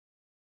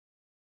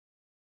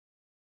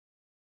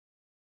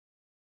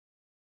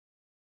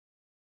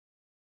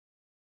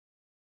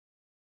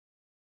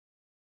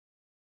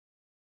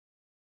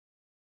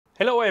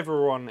Hello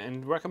everyone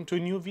and welcome to a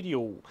new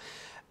video.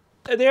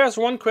 There's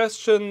one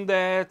question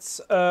that's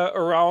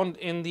around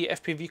in the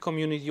FPV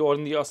community or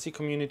in the RC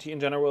community in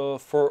general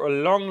for a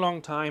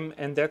long time,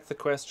 and that's the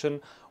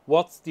question,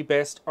 what's the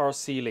best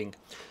RC link?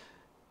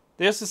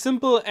 There's a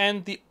simple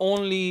and the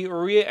only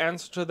real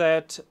answer to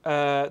that.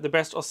 The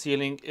best RC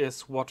link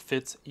is what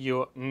fits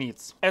your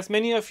needs. As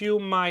many of you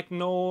might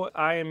know,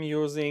 I am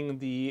using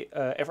the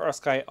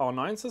FrSky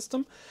R9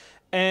 system,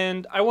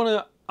 and I want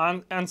to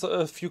answer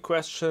a few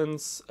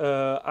questions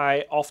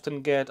I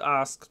often get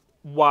asked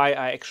why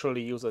I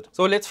actually use it.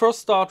 So let's first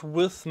start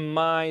with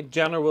my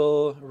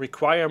general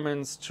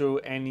requirements to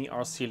any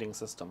RC link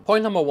system.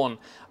 Point number one,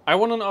 I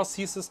want an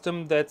RC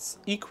system that's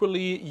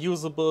equally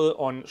usable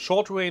on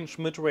short range,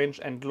 mid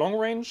range and long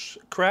range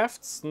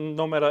crafts,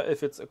 no matter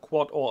if it's a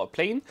quad or a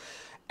plane,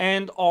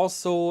 and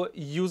also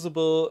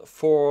usable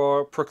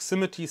for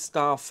proximity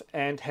stuff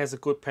and has a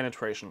good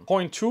penetration.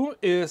 Point two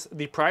is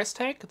the price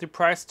tag. The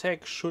price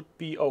tag should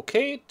be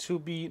okay to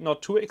be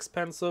not too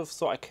expensive,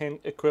 so I can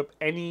equip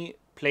any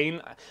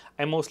plane.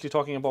 I'm mostly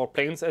talking about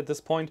planes at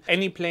this point.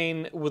 Any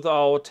plane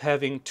without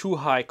having too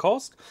high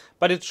cost,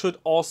 but it should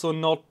also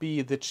not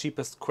be the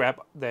cheapest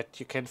crap that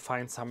you can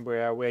find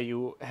somewhere where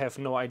you have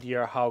no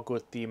idea how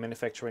good the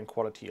manufacturing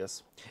quality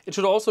is. It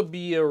should also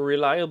be a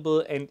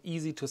reliable and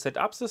easy to set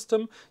up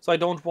system, so I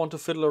don't want to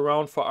fiddle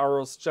around for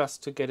hours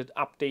just to get it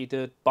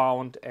updated,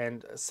 bound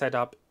and set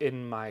up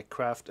in my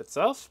craft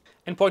itself.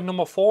 And point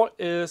number four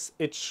is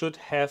it should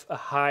have a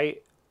high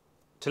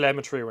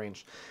telemetry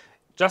range.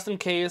 Just in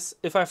case,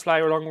 if I fly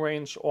long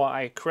range or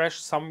I crash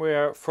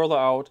somewhere further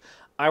out,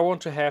 I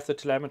want to have the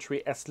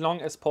telemetry as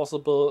long as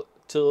possible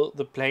till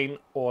the plane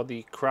or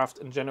the craft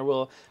in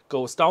general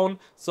goes down,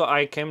 so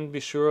I can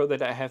be sure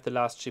that I have the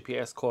last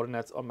GPS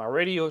coordinates on my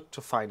radio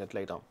to find it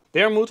later.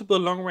 There are multiple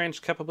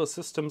long-range capable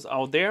systems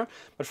out there,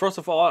 but first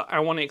of all I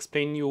want to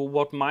explain you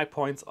what my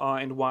points are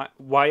and why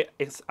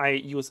I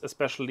use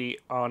especially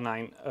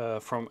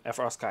R9 from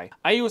FrSky.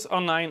 I use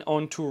R9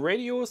 on two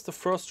radios. The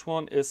first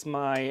one is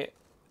my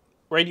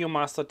Radio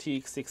Master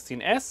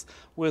TX16S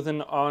with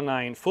an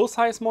R9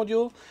 full-size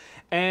module,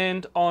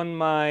 and on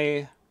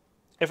my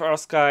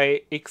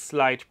FrSky X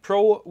Lite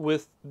Pro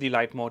with the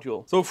Lite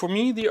module. So for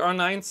me the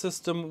R9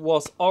 system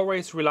was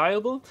always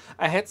reliable.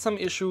 I had some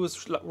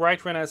issues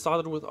right when I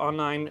started with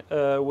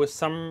R9 with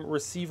some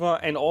receiver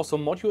and also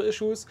module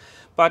issues,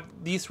 but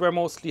these were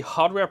mostly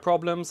hardware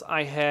problems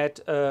I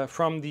had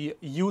from the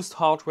used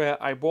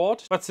hardware I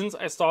bought. But since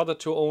I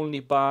started to only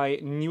buy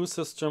new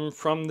system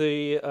from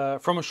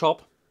a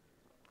shop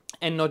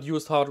and not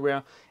used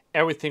hardware,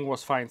 everything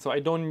was fine. So I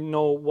don't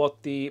know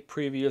what the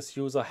previous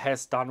user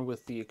has done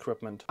with the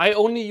equipment. I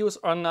only use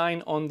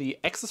R9 on the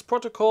Access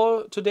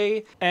protocol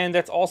today, and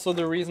that's also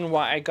the reason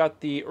why I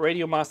got the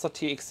Radio Master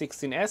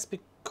TX16S,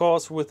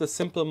 because with a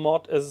simple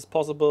mod it is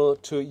possible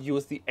to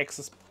use the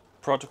Access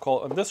protocol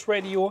on this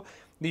radio.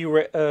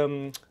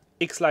 The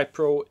X Lite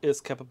Pro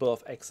is capable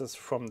of Access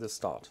from the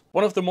start.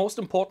 One of the most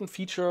important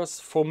features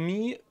for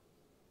me,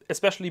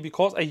 especially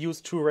because I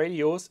use two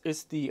radios,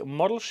 is the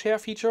model share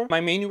feature.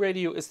 My main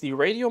radio is the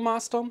Radio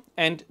Master,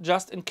 and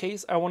just in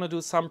case I want to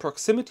do some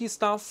proximity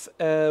stuff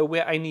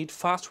where I need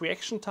fast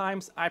reaction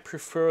times, I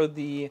prefer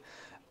the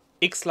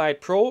X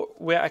Lite Pro,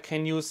 where I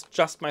can use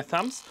just my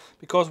thumbs,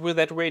 because with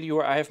that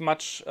radio I have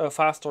much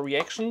faster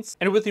reactions.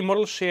 And with the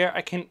model share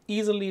I can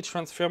easily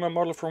transfer my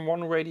model from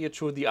one radio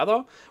to the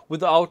other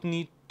without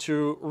need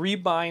to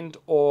rebind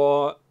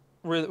or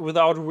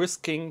without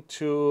risking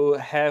to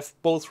have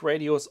both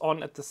radios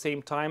on at the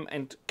same time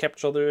and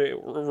capture the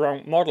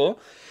wrong model.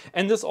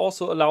 And this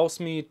also allows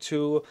me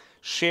to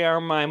share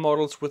my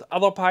models with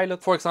other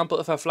pilots. For example,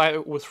 if I fly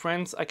with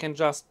friends, I can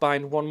just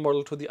bind one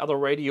model to the other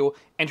radio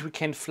and we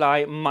can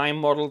fly my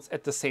models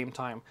at the same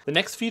time. The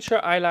next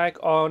feature I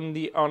like on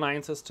the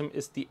R9 system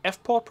is the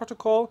FPort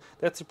protocol.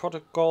 That's the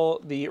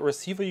protocol the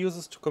receiver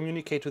uses to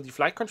communicate to the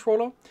flight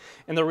controller.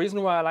 And the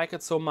reason why I like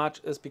it so much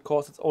is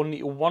because it's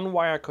only a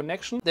one-wire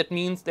connection. That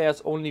means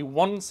there's only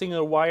one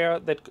single wire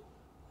that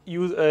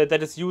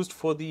is used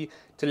for the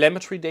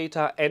telemetry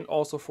data and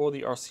also for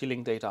the RC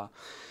link data.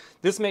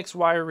 This makes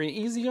wiring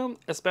easier,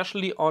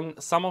 especially on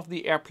some of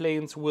the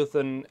airplanes with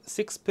an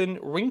 6-pin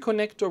ring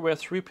connector where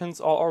 3 pins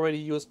are already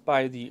used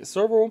by the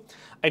servo.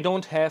 I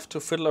don't have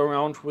to fiddle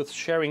around with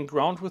sharing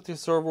ground with the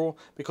servo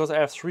because I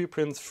have 3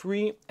 pins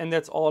free, and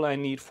that's all I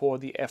need for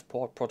the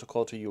FPort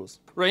protocol to use.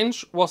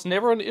 Range was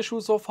never an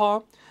issue so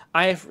far.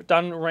 I've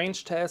done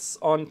range tests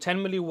on 10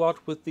 milliwatt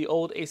with the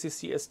old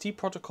ACC ST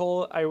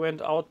protocol. I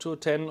went out to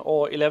 10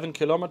 or 11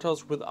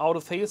 kilometers without a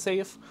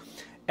failsafe.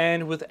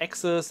 And with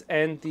Access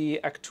and the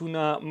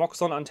Actuna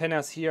Moxon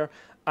antennas here,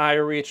 I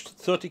reached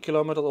 30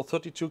 kilometers or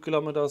 32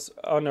 kilometers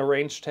on a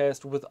range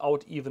test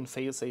without even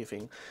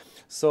fail-safing.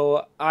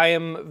 So I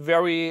am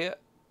very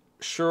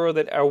sure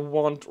that I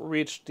won't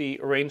reach the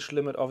range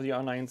limit of the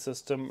R9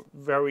 system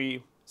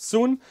very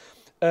soon.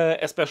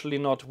 especially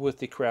not with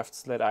the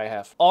crafts that I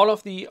have. All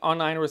of the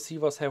R9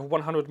 receivers have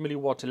 100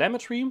 milliwatt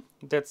telemetry.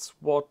 That's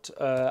what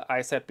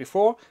I said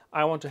before.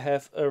 I want to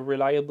have a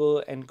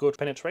reliable and good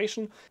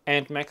penetration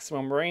and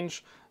maximum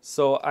range.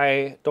 so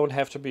I don't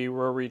have to be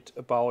worried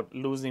about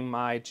losing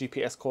my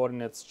GPS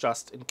coordinates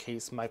just in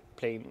case my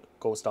plane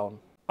goes down.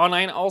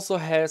 R9 also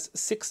has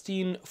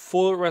 16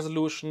 full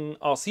resolution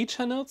RC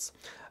channels.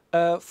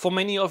 For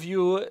many of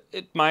you,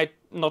 it might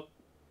not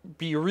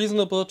be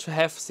reasonable to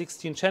have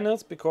 16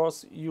 channels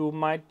because you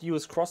might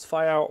use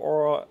Crossfire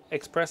or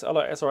Express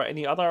LRS or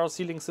any other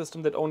RC link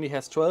system that only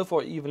has 12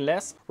 or even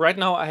less. Right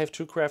now I have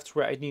two crafts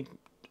where I need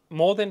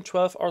more than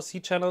 12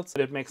 RC channels.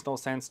 It makes no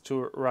sense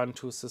to run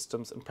two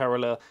systems in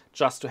parallel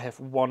just to have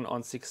one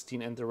on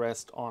 16 and the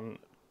rest on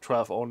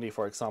 12 only,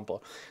 for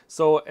example.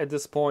 So at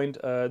this point,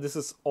 this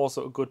is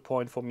also a good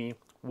point for me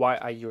why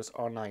I use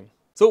R9.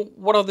 So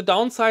what are the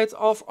downsides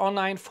of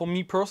R9 for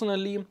me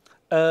personally?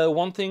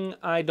 One thing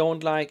I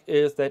don't like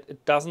is that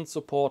it doesn't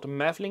support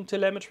MAVLink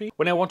telemetry.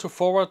 When I want to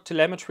forward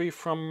telemetry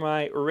from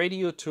my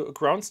radio to a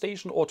ground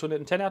station or to an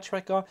antenna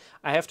tracker,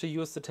 I have to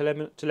use the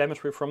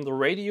telemetry from the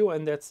radio,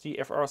 and that's the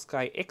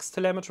FrSky X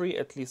telemetry.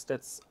 At least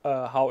that's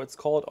how it's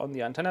called on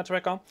the antenna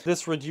tracker.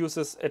 This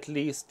reduces at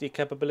least the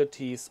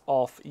capabilities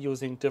of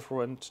using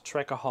different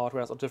tracker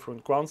hardwares or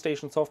different ground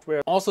station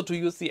software. Also, to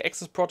use the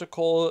access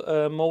protocol,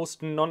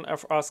 most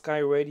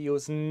non-FrSky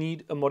radios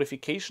need a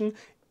modification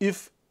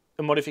if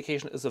a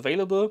modification is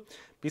available.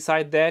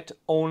 Beside that,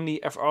 only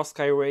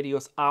FrSky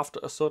radios after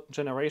a certain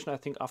generation, I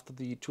think after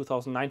the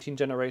 2019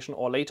 generation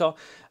or later,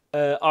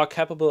 are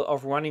capable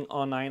of running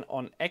R9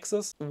 on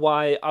access,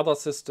 while other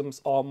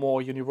systems are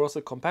more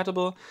universal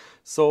compatible.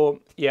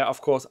 So yeah,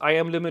 of course, I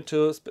am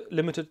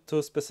limited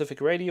to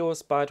specific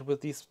radios, but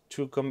with these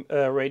two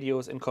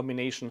radios in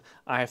combination,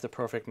 I have the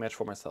perfect match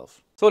for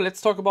myself. So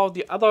let's talk about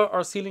the other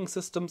RC link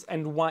systems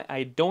and why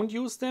I don't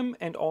use them,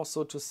 and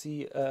also to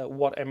see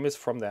what I miss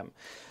from them.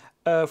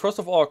 First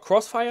of all,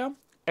 Crossfire.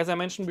 As I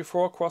mentioned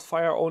before,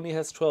 Crossfire only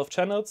has 12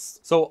 channels,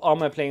 so all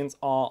my planes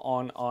are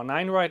on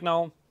R9 right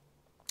now,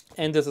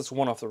 and this is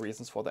one of the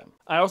reasons for them.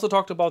 I also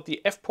talked about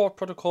the F-port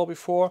protocol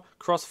before.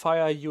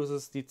 Crossfire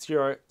uses the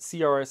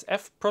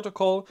CRSF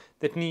protocol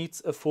that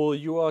needs a full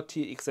UART,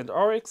 TX and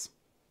RX.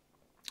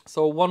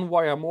 So one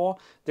wire more,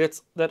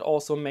 that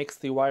also makes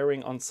the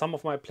wiring on some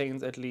of my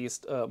planes at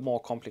least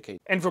more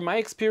complicated. And from my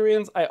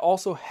experience, I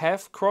also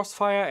have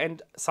Crossfire,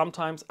 and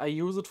sometimes I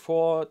use it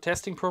for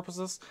testing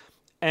purposes.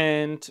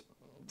 And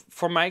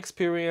from my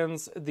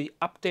experience, the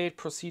update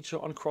procedure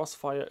on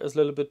Crossfire is a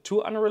little bit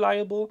too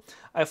unreliable.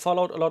 I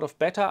followed a lot of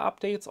beta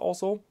updates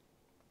also,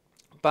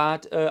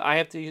 but I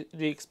have the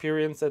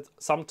experience that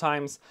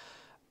sometimes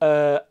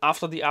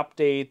after the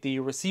update, the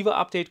receiver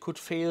update could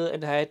fail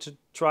and I had to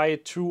try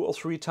it 2 or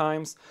 3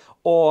 times,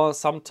 or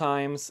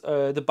sometimes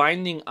the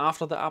binding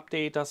after the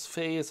update does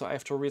fail, so I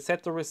have to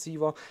reset the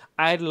receiver.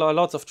 I had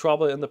lots of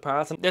trouble in the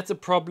past, and that's a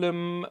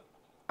problem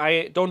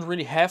I don't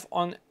really have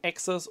on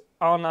Access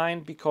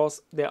R9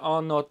 because there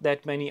are not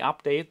that many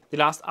updates. The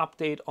last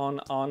update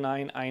on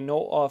R9 I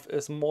know of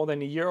is more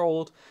than a year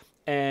old,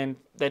 and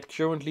that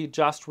currently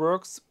just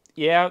works.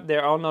 Yeah,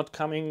 there are not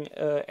coming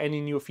any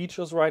new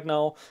features right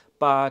now,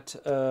 but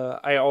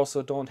I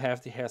also don't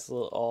have the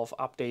hassle of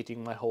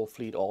updating my whole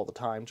fleet all the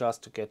time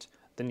just to get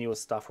the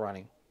newest stuff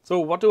running. So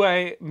what do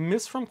I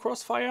miss from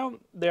Crossfire?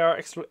 There are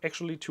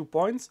actually 2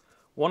 points.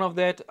 One of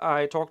that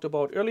I talked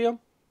about earlier.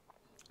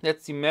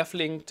 That's the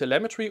MAVLink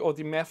telemetry, or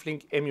the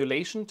MAVLink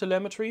emulation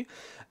telemetry,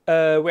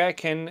 where I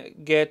can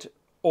get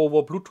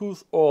over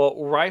Bluetooth or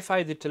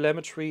Wi-Fi the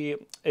telemetry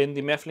in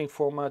the MAVLink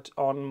format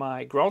on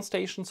my ground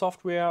station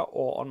software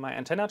or on my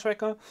antenna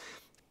tracker.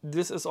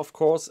 This is of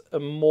course a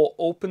more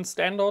open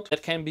standard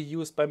that can be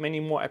used by many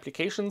more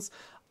applications.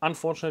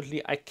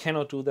 Unfortunately, I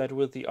cannot do that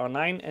with the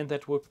R9, and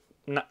that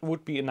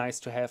would be nice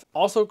to have.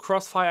 Also,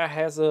 Crossfire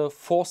has a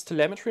forced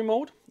telemetry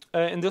mode.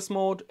 In this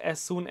mode, as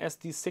soon as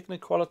the signal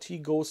quality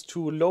goes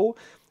too low,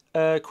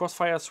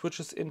 Crossfire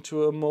switches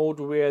into a mode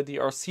where the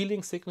RC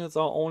link signals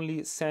are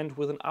only sent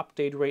with an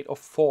update rate of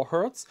 4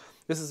 Hz.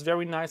 This is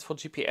very nice for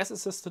GPS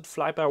assisted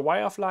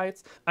fly-by-wire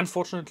flights.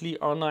 Unfortunately,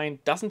 R9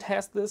 doesn't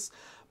have this.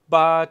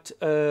 But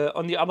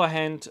on the other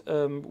hand,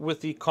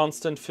 with the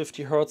constant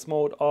 50 Hz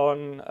mode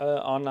on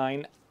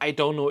R9, I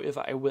don't know if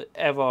I will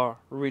ever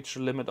reach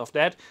the limit of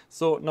that.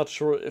 So not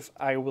sure if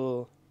I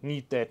will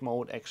need that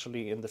mode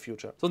actually in the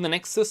future. So the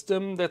next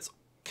system that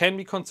can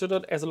be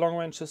considered as a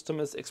long-range system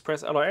is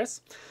Express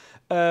LRS.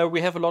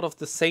 We have a lot of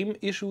the same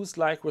issues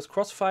like with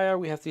Crossfire.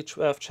 We have the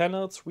 12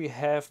 channels, we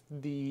have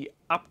the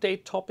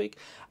update topic.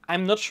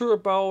 I'm not sure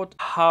about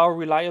how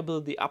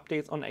reliable the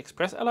updates on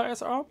Express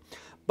LRS are,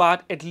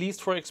 but at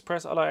least for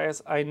Express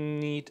LRS I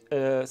need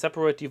a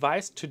separate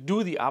device to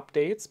do the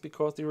updates,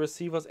 because the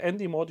receivers and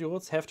the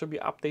modules have to be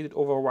updated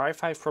over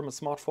Wi-Fi from a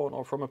smartphone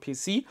or from a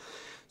PC.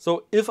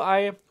 So if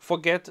I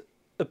forget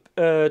to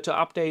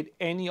update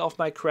any of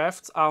my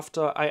crafts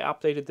after I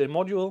updated the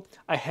module,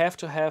 I have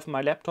to have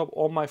my laptop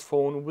or my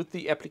phone with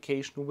the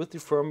application, with the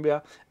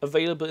firmware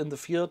available in the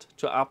field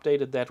to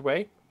update it that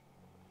way.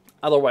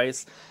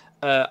 Otherwise,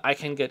 I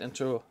can get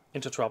into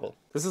trouble.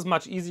 This is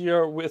much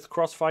easier with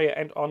Crossfire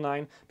and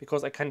R9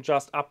 because I can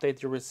just update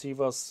the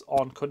receivers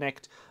on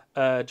Connect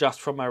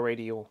just from my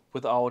radio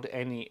without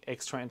any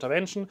extra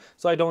intervention,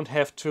 so I don't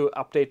have to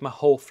update my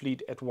whole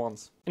fleet at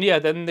once. And yeah,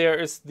 then there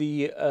is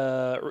the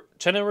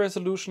channel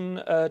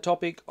resolution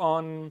topic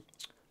on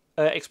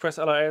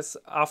XpressLRS.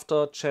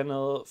 After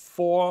channel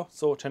 4,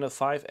 so channel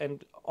 5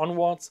 and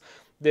onwards,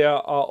 there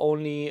are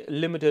only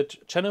limited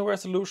channel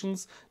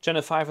resolutions.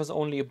 Channel 5 is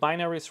only a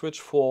binary switch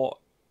for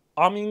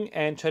arming,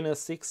 and channel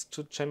 6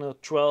 to channel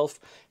 12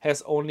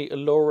 has only a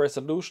low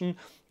resolution.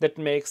 That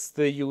makes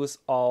the use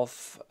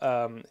of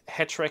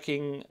head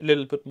tracking a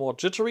little bit more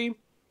jittery.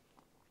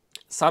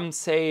 Some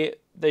say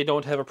they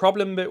don't have a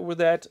problem with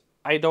that.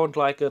 I don't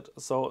like it,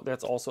 so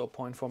that's also a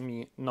point for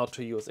me not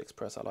to use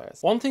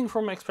XpressLRS. One thing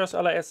from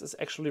XpressLRS is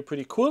actually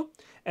pretty cool,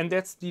 and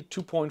that's the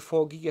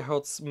 2.4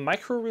 GHz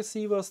micro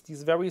receivers,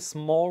 these very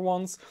small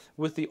ones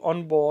with the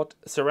onboard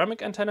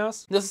ceramic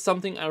antennas. This is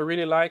something I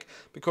really like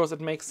because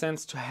it makes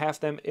sense to have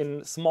them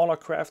in smaller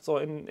crafts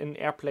or in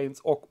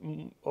airplanes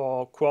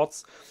or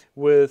quads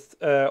with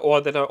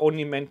or that are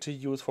only meant to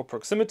use for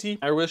proximity.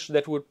 I wish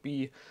that would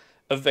be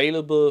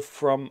available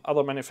from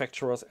other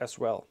manufacturers as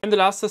well. And the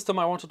last system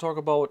I want to talk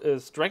about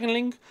is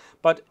DragonLink,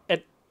 but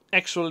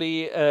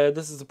actually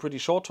this is a pretty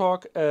short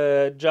talk.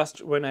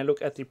 Just when I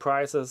look at the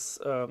prices,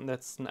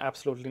 that's an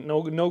absolutely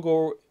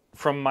no-go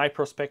from my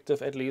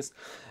perspective at least.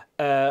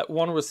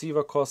 One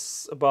receiver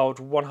costs about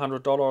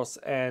 $100,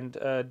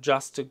 and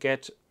just to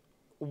get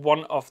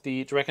one of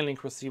the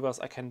DragonLink receivers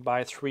I can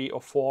buy 3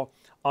 or 4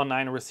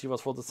 R9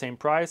 receivers for the same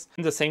price.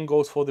 And the same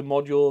goes for the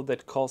module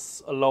that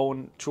costs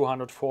alone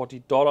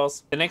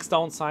 $240. The next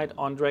downside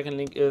on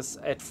DragonLink is,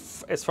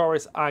 as far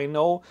as I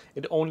know,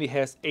 it only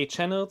has 8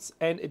 channels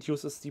and it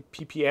uses the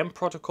PPM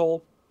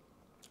protocol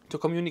to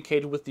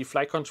communicate with the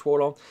flight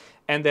controller,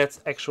 and that's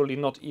actually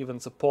not even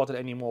supported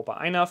anymore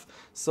by INAV,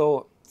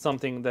 so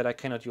something that I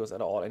cannot use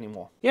at all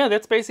anymore. Yeah,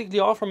 that's basically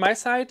all from my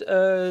side.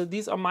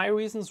 These are my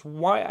reasons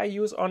why I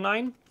use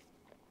R9.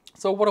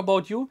 So what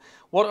about you?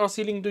 What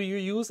RC link do you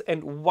use,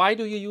 and why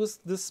do you use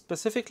this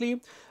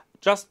specifically?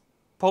 Just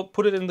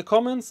put it in the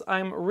comments.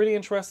 I'm really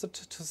interested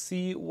to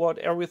see what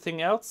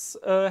everything else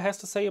has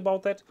to say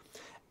about that.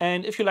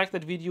 And if you like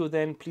that video,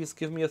 then please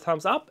give me a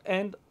thumbs up,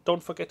 and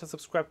don't forget to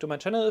subscribe to my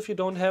channel if you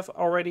don't have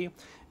already,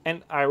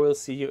 and I will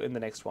see you in the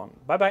next one.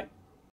 Bye bye.